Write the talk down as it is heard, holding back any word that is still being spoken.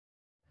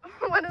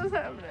What is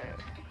happening?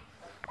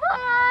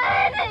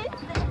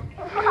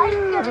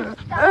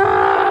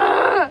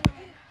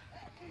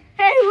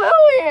 Hey,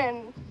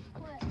 Lillian!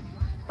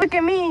 Look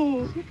at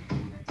me!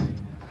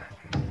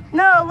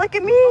 No, look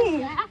at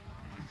me!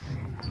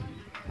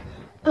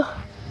 Look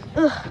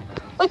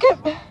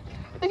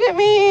at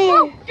me!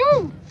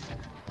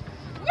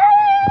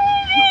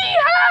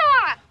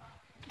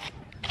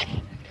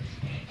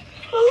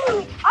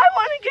 I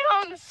want to get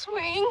on the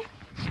swing.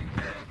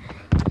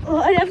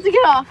 Oh, I have to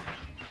get off.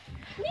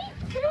 Me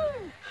too.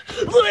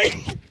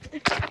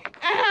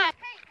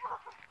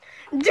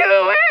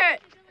 Do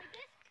it!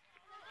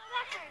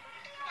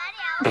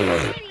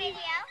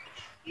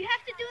 You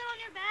have to do it on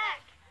your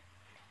back.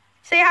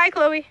 Say hi,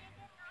 Chloe.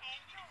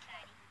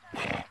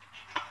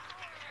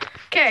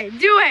 Okay,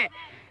 do it.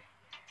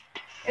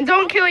 And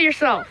don't kill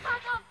yourself.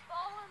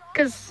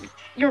 Cause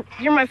you're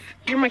my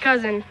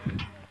cousin.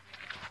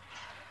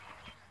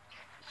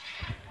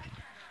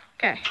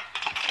 Okay.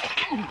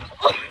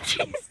 Oh,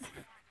 jeez.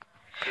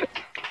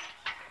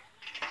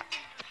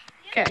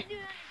 Okay.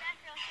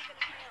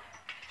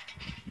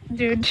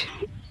 Dude.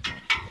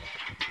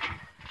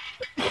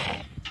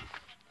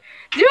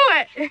 Do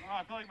it. Oh,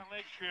 I feel like my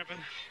leg's tripping.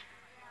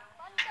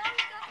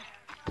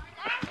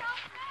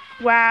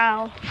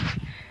 Wow.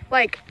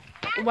 Like,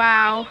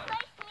 wow.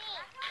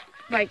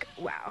 Like,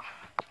 wow.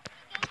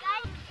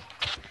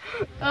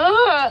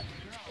 I'm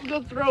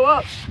gonna throw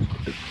up.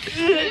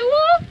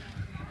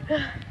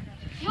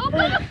 You're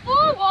gonna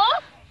fall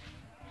off.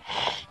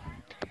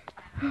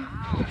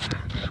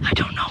 I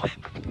don't know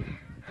him.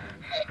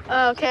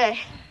 Okay.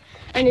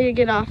 I need to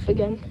get off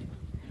again.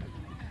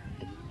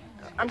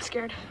 I'm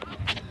scared.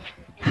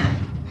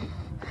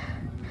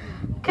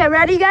 Okay,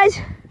 ready, guys?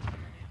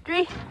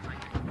 3,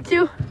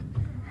 2,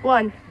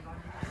 1.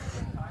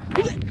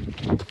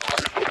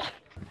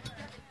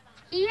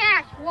 He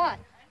has what?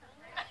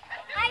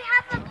 I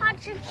have a Paw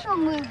Patrol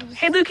movie.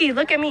 Hey, Lukey,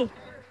 look at me.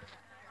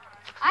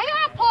 I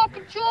got Paw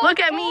Patrol. Look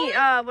at me,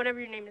 whatever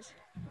your name is.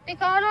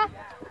 Dakota.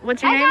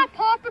 What's your I name? got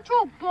Paw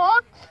Patrol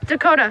books.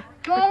 Dakota.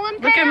 Drawing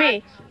Look at pads,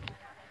 me.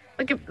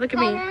 Look at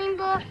me. coloring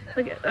book.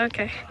 Look at,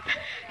 okay.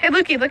 Hey,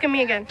 Lukey, look at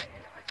me again.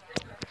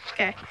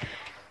 Okay.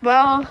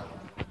 Well,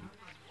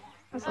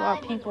 that's a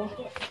lot of people.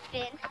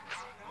 Spin.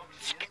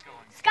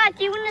 Scott,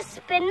 do you want to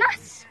spin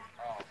us?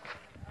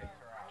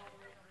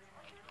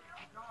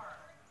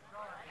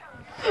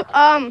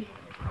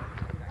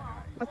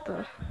 What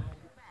the?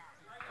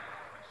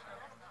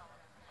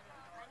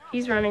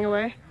 He's running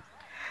away.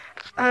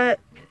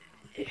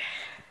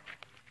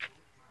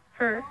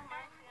 Her.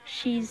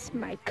 She's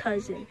my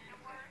cousin.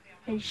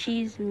 And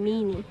she's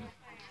meanie.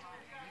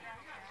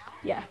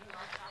 Yeah.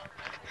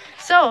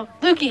 So,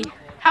 Lukey,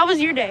 how was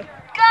your day?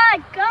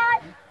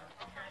 Good.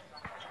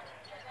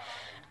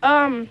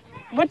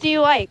 What do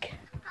you like?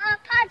 Paw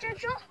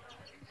Patrol.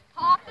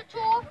 Paw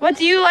Patrol. What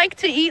do you like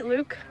to eat,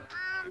 Luke?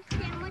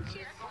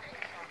 Sandwiches.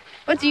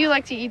 What do you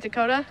like to eat,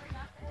 Dakota?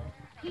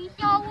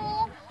 Pizza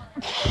roll.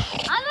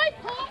 I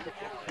like Paw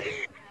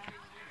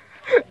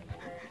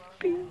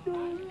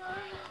Patrol.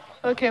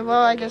 Okay,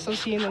 well, I guess I'll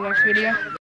see you in the next video.